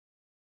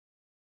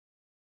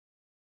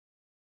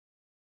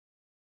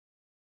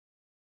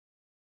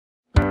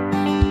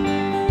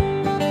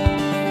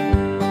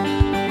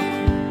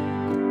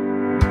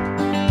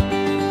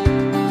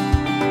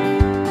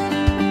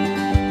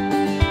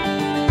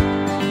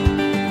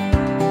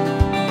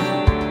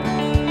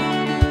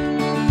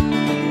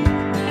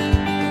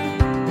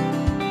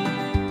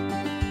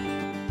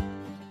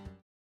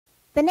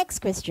The next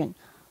question,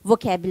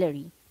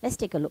 vocabulary. Let's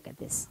take a look at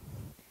this.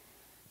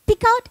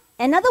 Pick out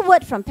another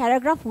word from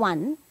paragraph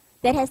 1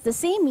 that has the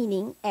same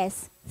meaning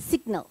as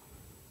signal.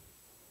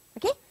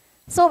 Okay?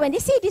 So when they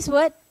say this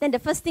word, then the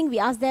first thing we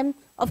ask them,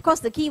 of course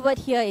the key word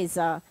here is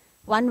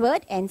one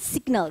word and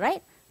signal,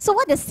 right? So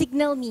what does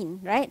signal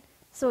mean, right?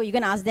 So you're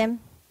going to ask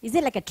them, is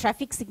it like a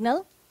traffic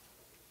signal?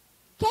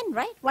 Can,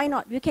 right? Why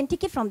not? You can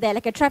take it from there,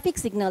 like a traffic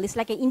signal. It's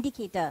like an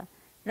indicator,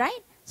 right?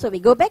 So we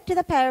go back to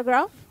the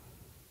paragraph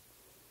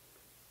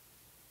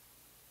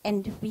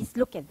and we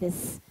look at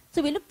this.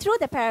 So we look through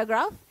the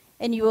paragraph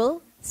and you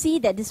will see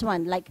that this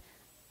one, like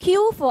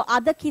cue for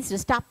other kids to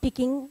start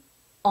picking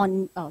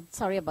on, oh,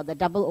 sorry about the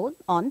double O,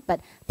 on, but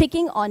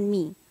picking on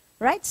me,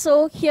 right?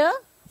 So here,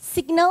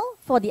 signal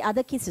for the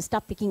other kids to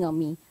start picking on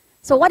me.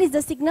 So what is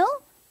the signal?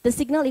 The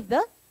signal if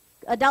the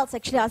adults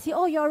actually ask you,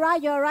 oh, you're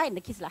right, and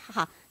the kids are like,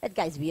 haha, that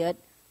guy's weird.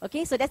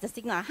 Okay, so that's the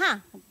signal,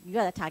 aha,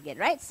 you're the target,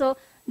 right? So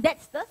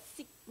that's the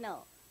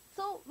signal.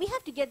 So we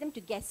have to get them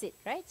to guess it,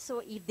 right?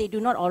 So if they do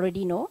not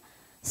already know.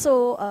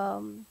 So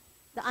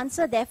the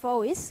answer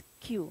therefore is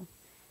Q.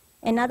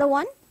 Another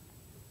one,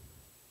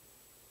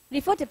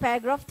 refer to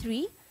paragraph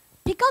 3.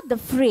 Pick out the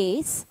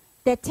phrase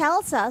that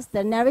tells us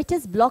the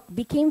narrator's block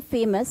became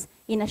famous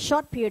in a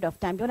short period of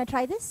time. Do you want to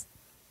try this?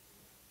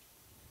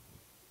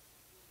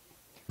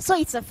 So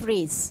it's a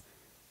phrase.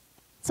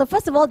 So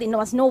first of all, they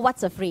must know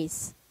what's a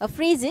phrase. A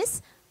phrase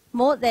is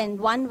more than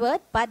one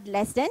word, but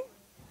less than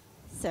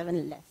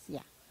 7 less. Yeah.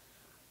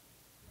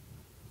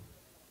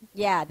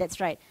 Yeah, that's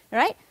right.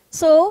 Right?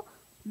 So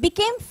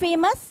became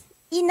famous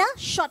in a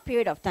short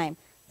period of time.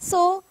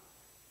 So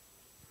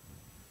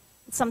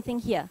something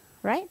here,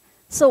 right?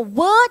 So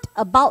word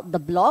about the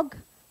blog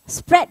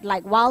spread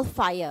like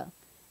wildfire.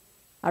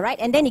 All right,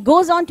 and then it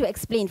goes on to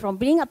explain from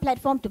being a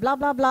platform to blah,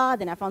 blah, blah.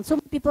 Then I found so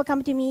many people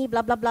come to me,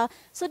 blah, blah, blah.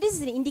 So this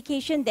is an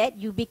indication that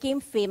you became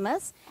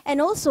famous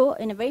and also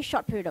in a very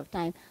short period of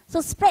time.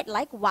 So spread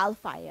like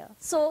wildfire.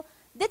 So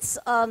that's,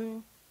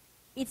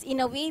 it's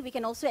in a way we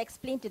can also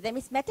explain to them.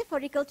 It's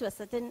metaphorical to a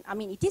certain, I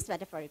mean, it is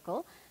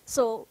metaphorical.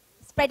 So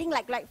spreading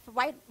like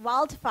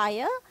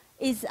wildfire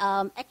is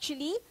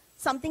actually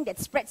something that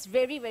spreads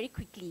very, very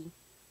quickly.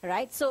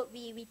 Right? So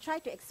we try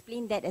to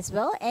explain that as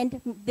well,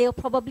 and they'll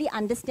probably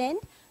understand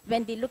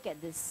when they look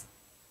at this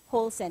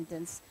whole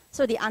sentence.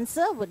 So the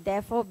answer would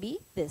therefore be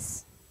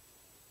this.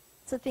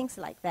 So things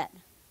like that.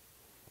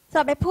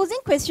 So by posing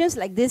questions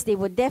like this, they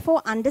would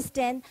therefore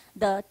understand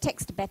the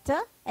text better,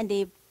 and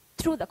they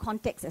through the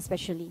context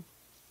especially.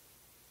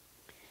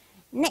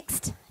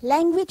 Next,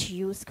 language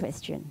use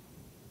question.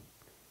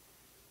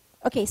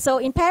 Okay, so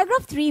in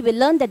paragraph 3, we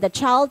learned that the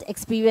child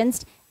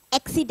experienced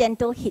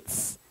accidental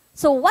hits.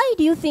 So why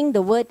do you think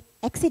the word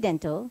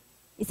accidental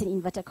is in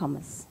inverted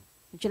commas?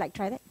 Would you like to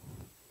try that?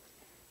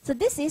 So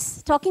this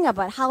is talking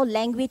about how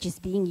language is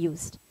being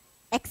used.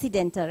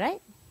 Accidental,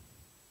 right?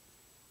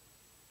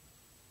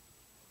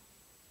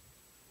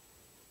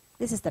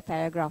 This is the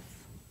paragraph.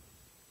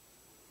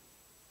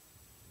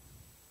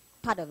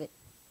 Part of it.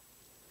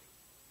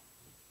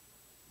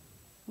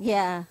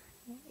 Yeah,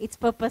 it's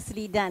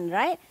purposely done,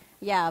 right?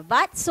 Yeah,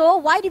 but so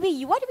why do we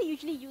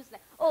usually use like,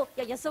 oh,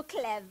 yeah, you're so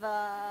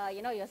clever,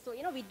 you're so,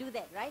 we do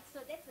that, right? So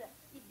that's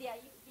if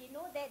they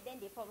know that, then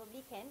they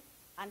probably can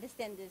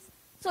understand this.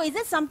 So is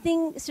it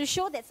something to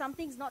show that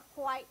something's not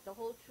quite the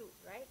whole truth,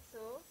 right? So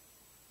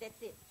that's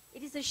it.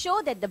 It is to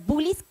show that the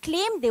bullies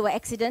claimed they were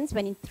accidents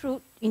when in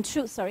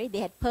truth, they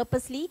had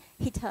purposely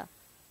hit her,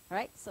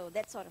 right? So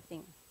that sort of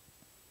thing.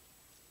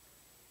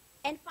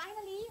 And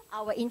finally,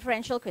 our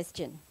inferential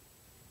question.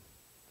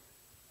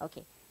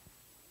 Okay.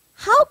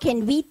 How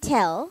can we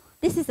tell,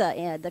 this is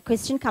the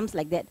question comes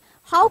like that,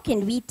 how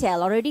can we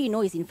tell, already you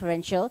know it's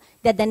inferential,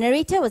 that the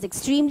narrator was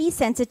extremely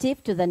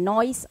sensitive to the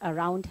noise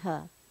around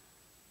her?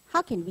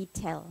 How can we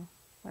tell,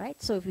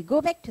 right? So if we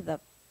go back to the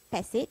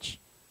passage,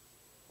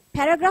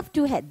 paragraph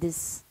 2 had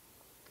this.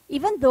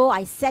 Even though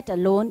I sat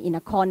alone in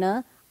a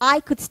corner,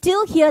 I could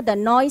still hear the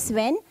noise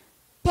when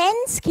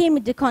pens came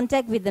into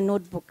contact with the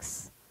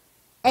notebooks.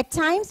 At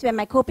times when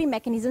my coping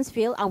mechanisms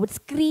failed, I would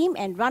scream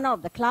and run out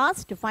of the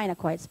class to find a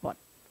quiet spot.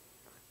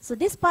 So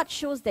this part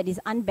shows that it's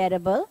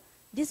unbearable.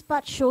 This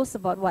part shows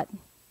about what?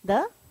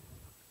 The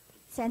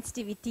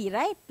sensitivity,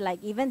 right?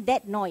 Like even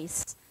that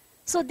noise.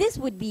 So this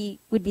would be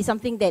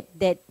something that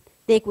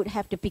they could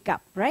have to pick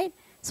up, right?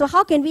 So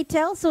how can we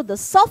tell? So the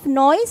soft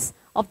noise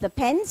of the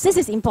pens, this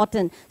is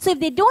important. So if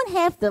they don't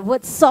have the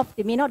word soft,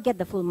 they may not get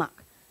the full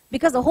mark.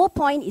 Because the whole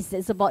point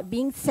is about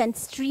being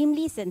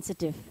extremely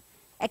sensitive.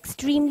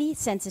 Extremely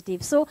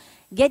sensitive. So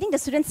getting the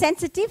student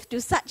sensitive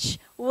to such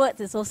words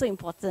is also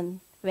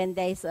important when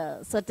there is a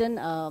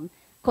certain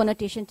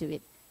connotation to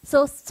it.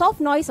 So soft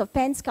noise of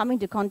pens coming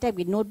into contact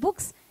with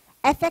notebooks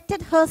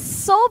affected her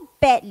so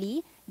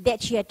badly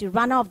that she had to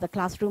run out of the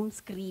classroom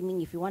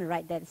screaming. If you want to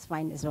write that, it's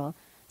fine as well.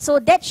 So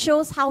that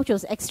shows how she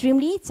was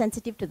extremely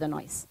sensitive to the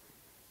noise.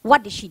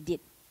 What did she did?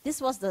 This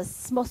was the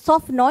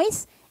soft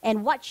noise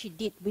and what she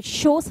did, which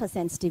shows her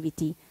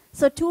sensitivity.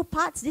 So 2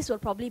 parts, this will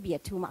probably be a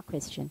 2-mark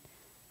question.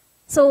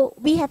 So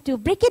we have to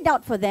break it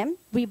out for them.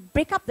 We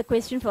break up the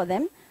question for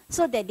them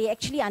so that they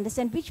actually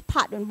understand which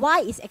part and why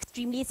is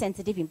extremely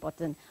sensitive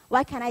important.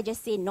 Why can't I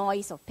just say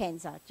noise of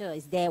pens? Sure,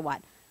 is there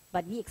what?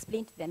 But we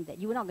explain to them that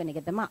you're not going to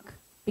get the mark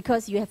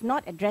because you have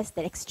not addressed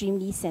that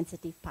extremely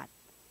sensitive part.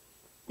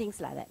 Things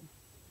like that.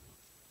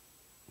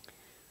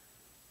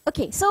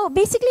 Okay, so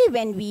basically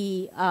when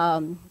we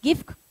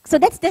so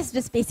that's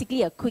just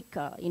basically a quick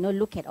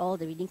look at all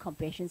the reading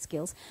comprehension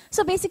skills.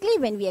 So basically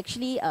when we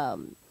actually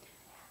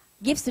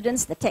give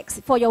students the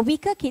text, for your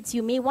weaker kids,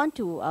 you may want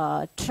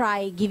to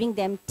try giving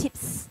them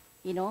tips,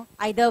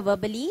 either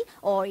verbally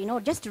or,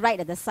 just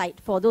write at the side.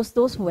 For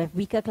those who have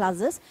weaker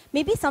classes,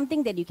 maybe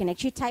something that you can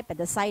actually type at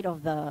the side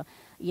of the,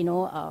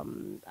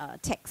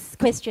 text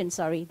question,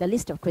 the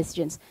list of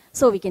questions.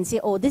 So we can say,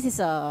 oh, this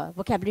is a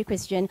vocabulary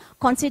question.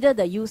 Consider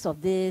the use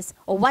of this,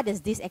 or what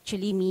does this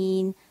actually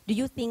mean? Do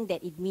you think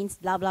that it means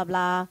blah, blah,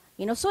 blah?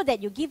 So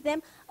that you give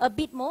them a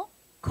bit more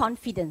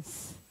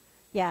confidence.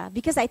 Yeah,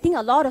 because I think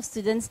a lot of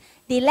students,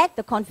 they lack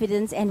the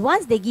confidence, and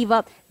once they give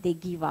up, they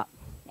give up.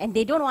 And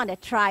they don't want to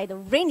try. The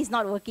brain is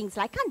not working. So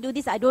I can't do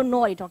this. I don't know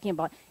what you're talking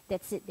about.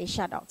 That's it. They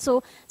shut out.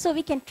 So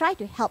we can try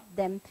to help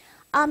them.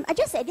 At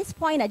this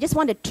point, I just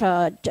want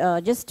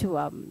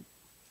to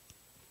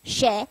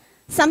share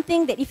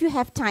something that if you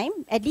have time,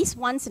 at least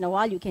once in a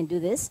while, you can do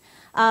this.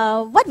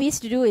 What we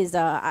used to do is,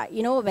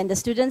 when the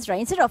students,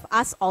 instead of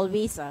us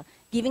always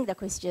giving the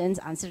questions,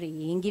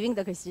 answering, giving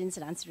the questions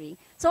and answering.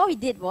 So what we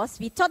did was,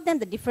 we taught them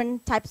the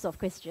different types of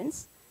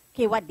questions.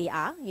 Okay, what they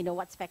are,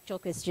 what's factual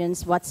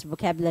questions, what's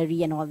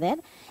vocabulary and all that.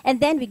 And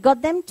then we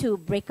got them to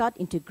break out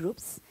into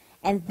groups.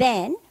 And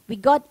then we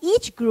got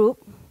each group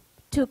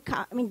to,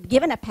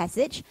 given a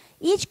passage,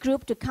 each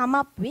group to come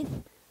up with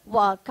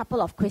a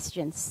couple of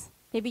questions.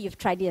 Maybe you've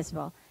tried it as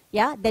well.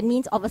 Yeah, that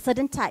means of a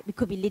certain type. It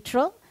could be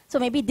literal. So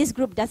maybe this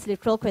group does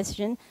literal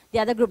question, the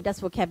other group does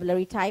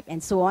vocabulary type,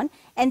 and so on.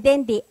 And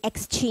then they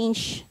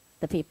exchange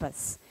the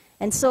papers.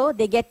 And so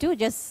they get to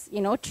just,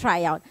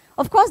 try out.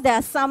 Of course, there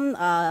are some,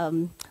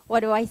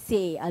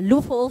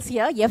 loopholes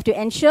here. You have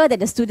to ensure that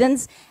the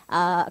students'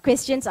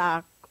 questions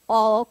are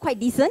all quite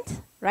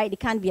decent, right? It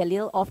can't be a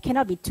little off,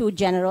 cannot be too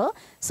general.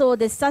 So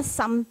there's just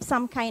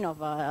some kind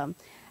of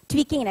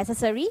tweaking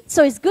necessary.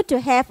 So it's good to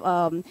have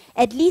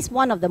at least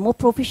one of the more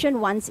proficient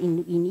ones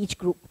in each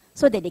group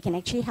so that they can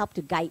actually help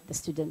to guide the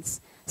students.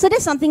 So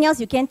there's something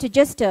else you can to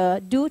just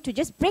do to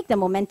just break the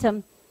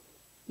momentum,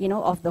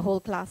 of the whole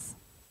class.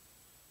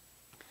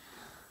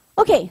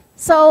 Okay,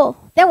 so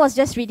that was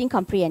just reading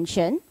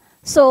comprehension.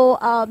 So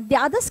the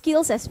other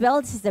skills as well,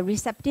 this is the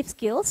receptive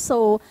skills.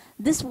 So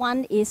this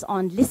one is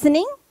on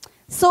listening.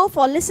 So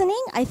for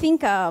listening, I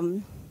think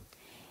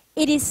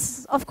it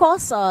is, of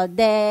course,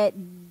 it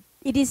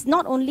is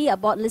not only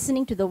about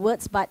listening to the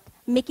words, but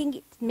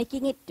making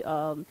it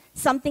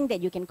something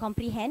that you can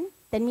comprehend.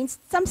 That means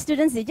some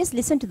students, they just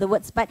listen to the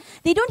words, but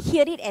they don't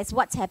hear it as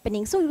what's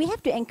happening. So we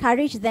have to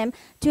encourage them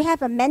to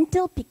have a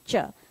mental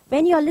picture.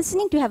 When you're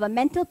listening, to have a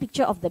mental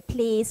picture of the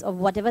place, of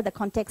whatever the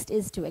context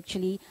is to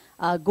actually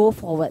go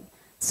forward.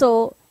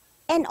 So,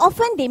 and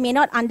often they may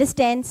not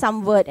understand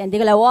some word, and they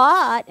go like,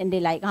 what? And they're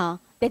like,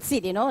 that's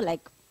it,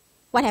 like,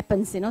 what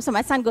happens, So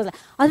my son goes like,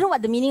 I don't know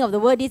what the meaning of the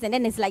word is, and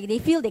then it's like they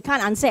feel they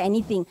can't answer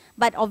anything.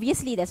 But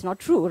obviously that's not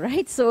true,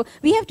 right? So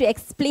we have to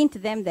explain to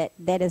them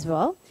that as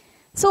well.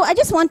 So I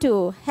just want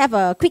to have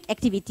a quick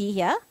activity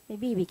here.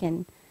 Maybe we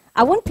can,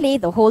 I won't play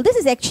the whole. This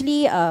is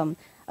actually a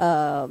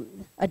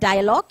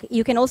dialogue.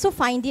 You can also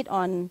find it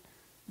on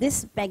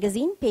this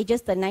magazine,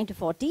 pages 39 to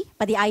 40,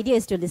 but the idea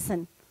is to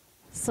listen.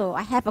 So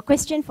I have a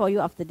question for you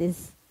after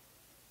this.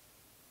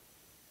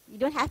 You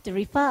don't have to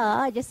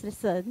refer, just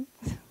listen.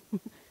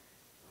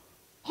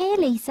 Hey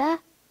Lisa,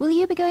 will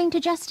you be going to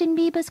Justin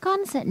Bieber's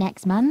concert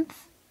next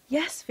month?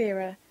 Yes,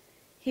 Vera.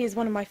 He is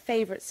one of my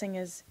favourite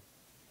singers.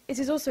 It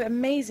is also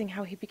amazing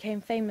how he became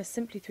famous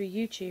simply through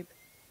YouTube.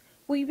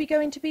 Will you be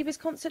going to Bieber's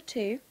concert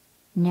too?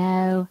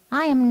 No,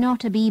 I am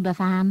not a Bieber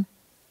fan.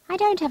 I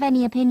don't have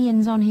any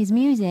opinions on his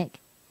music,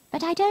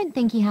 but I don't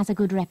think he has a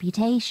good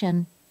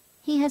reputation.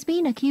 He has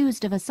been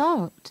accused of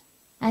assault,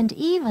 and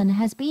even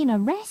has been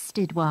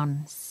arrested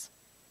once.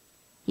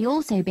 He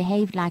also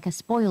behaved like a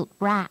spoilt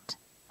brat,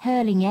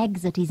 hurling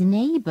eggs at his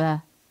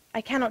neighbour.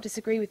 I cannot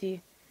disagree with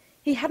you.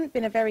 He hadn't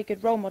been a very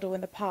good role model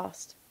in the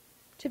past.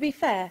 To be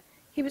fair,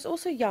 he was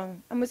also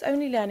young and was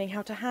only learning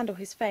how to handle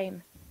his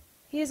fame.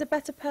 He is a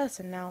better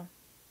person now.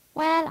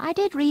 Well, I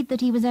did read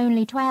that he was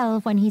only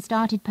 12 when he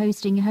started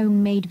posting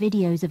homemade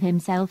videos of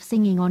himself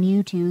singing on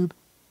YouTube,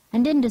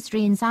 and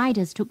industry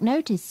insiders took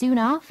notice soon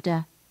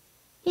after.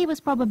 He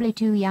was probably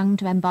too young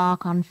to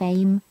embark on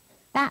fame,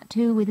 that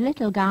too with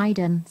little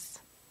guidance.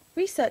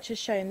 Research has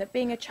shown that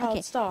being a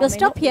child star we'll may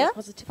stop not be here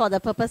positive. for the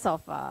purpose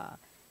of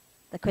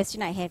the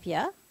question I have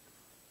here.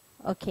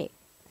 Okay,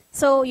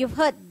 so you've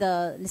heard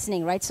the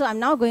listening, right? So I'm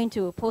now going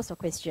to pose a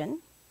question.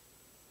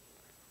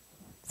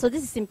 So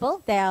this is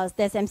simple. There's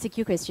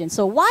MCQ question.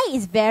 So why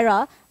is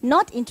Vera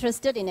not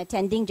interested in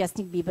attending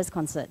Justin Bieber's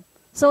concert?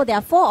 So there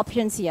are 4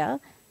 options here.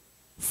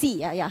 C,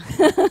 yeah.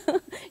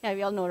 Yeah,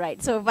 we all know,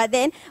 right? So, but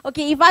then,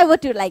 okay, if I were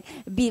to like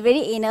be very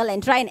anal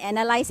and try and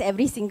analyze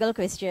every single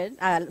question,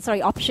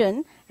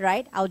 option,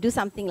 right? I'll do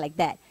something like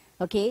that,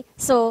 okay?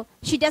 So,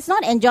 she does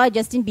not enjoy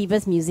Justin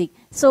Bieber's music.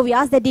 So, we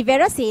asked that, did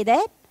Vera say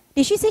that?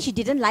 Did she say she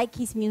didn't like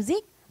his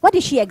music? What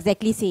did she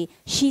exactly say?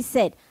 She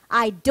said,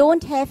 I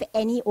don't have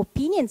any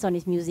opinions on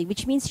his music,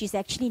 which means she's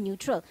actually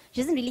neutral.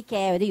 She doesn't really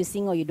care whether you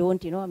sing or you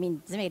don't, I mean,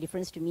 it doesn't make a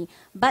difference to me.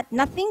 But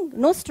nothing,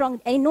 no strong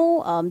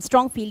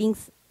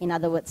feelings, in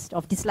other words,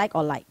 of dislike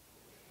or like.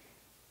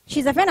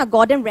 She's a fan of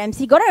Gordon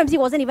Ramsay. Gordon Ramsay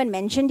wasn't even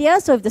mentioned here,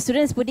 so if the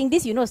student is putting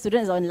this,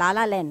 student is on La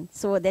La Land.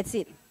 So that's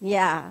it.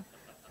 Yeah.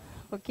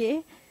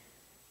 Okay.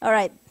 All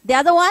right. The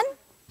other one,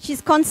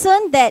 she's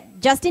concerned that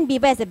Justin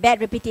Bieber has a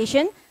bad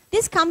reputation.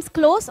 This comes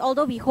close,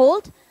 although we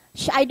hold.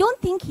 I don't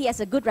think he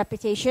has a good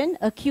reputation,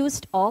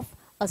 accused of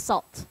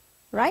assault,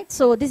 right?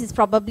 So this is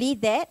probably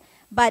that.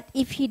 But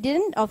if he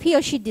didn't, or if he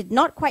or she did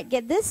not quite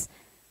get this,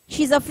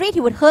 she's afraid he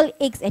would hurl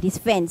eggs at his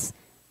fence.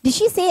 Did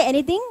she say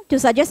anything to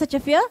suggest such a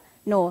fear?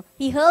 No.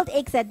 He hurled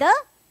eggs at the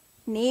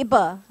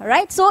neighbor,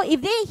 right? So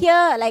if they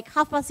hear like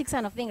 6:30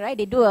 kind of thing, right?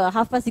 They do a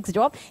 6:30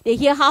 job. They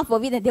hear half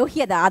of it, and they'll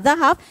hear the other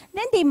half.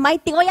 Then they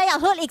might think, oh yeah,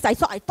 hurl eggs. I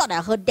thought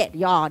I heard that.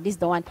 Yeah, this is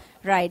the one,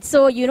 right?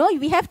 So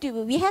we have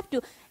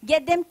to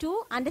get them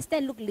to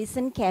understand. Look,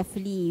 listen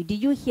carefully.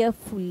 Did you hear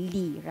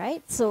fully,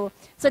 right? So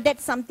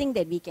that's something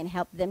that we can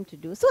help them to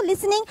do. So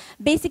listening,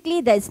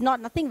 basically, there's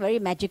nothing very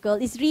magical.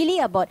 It's really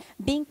about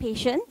being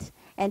patient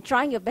and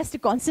trying your best to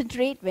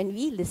concentrate when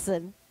we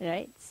listen,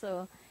 right?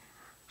 So,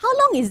 how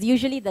long is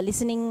usually the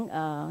listening,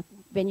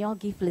 when you all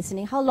give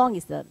listening, how long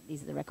is the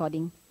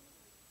recording?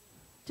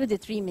 2 to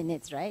 3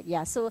 minutes, right?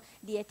 Yeah, so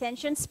the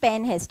attention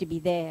span has to be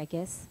there, I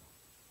guess.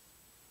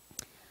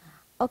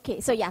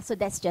 Okay, so yeah, so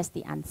that's just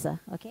the answer,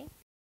 okay?